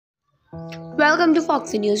Welcome to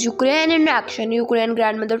Foxy News. Ukraine in action. Ukraine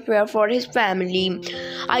grandmother prayer for his family.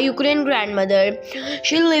 A Ukraine grandmother,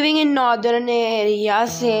 she living in northern area,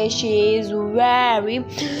 says she is very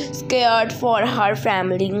scared for her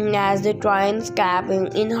family as they try and escape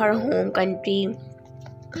in her home country.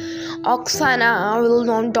 Oksana,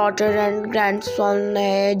 well-known daughter and grandson,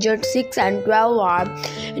 aged 6 and 12, are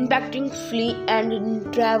impacting flee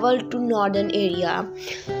and travel to northern area.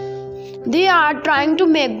 They are trying to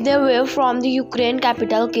make their way from the Ukraine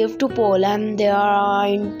capital Kiev to Poland. There are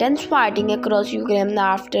intense fighting across Ukraine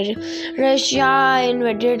after Russia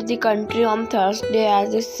invaded the country on Thursday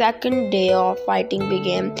as the second day of fighting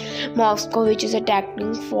began. Moscow, which is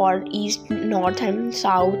attacking for east, north and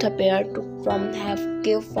south, appeared to have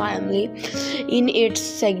Kiev family in its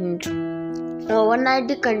segment. Overnight,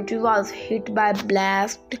 the country was hit by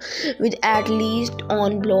blast with at least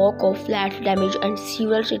one block of flash damage and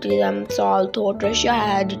several citizens thought Russia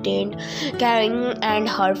had detained Karen and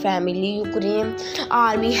her family. Ukraine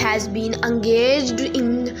army has been engaged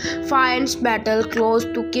in fierce battle close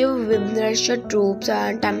to Kiev with Russian troops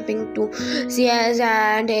attempting to seize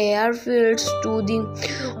and airfields to the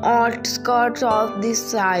outskirts of the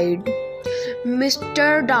side.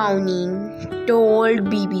 Mr. Downing told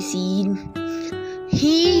BBC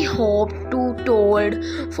he hoped to told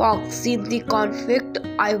Foxy the conflict.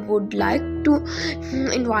 I would like to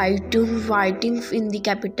invite in the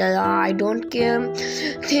capital. I don't care.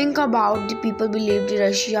 Think about the people believed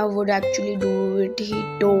Russia would actually do it. He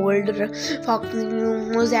told Fox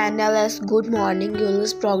News analyst, "Good morning.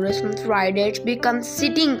 Yuli's progress on Friday. It's become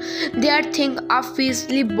sitting there think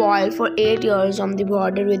officially boiled for 8 years on the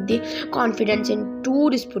border with the confidence in two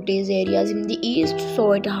disputed areas in the east,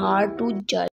 so it's hard to judge."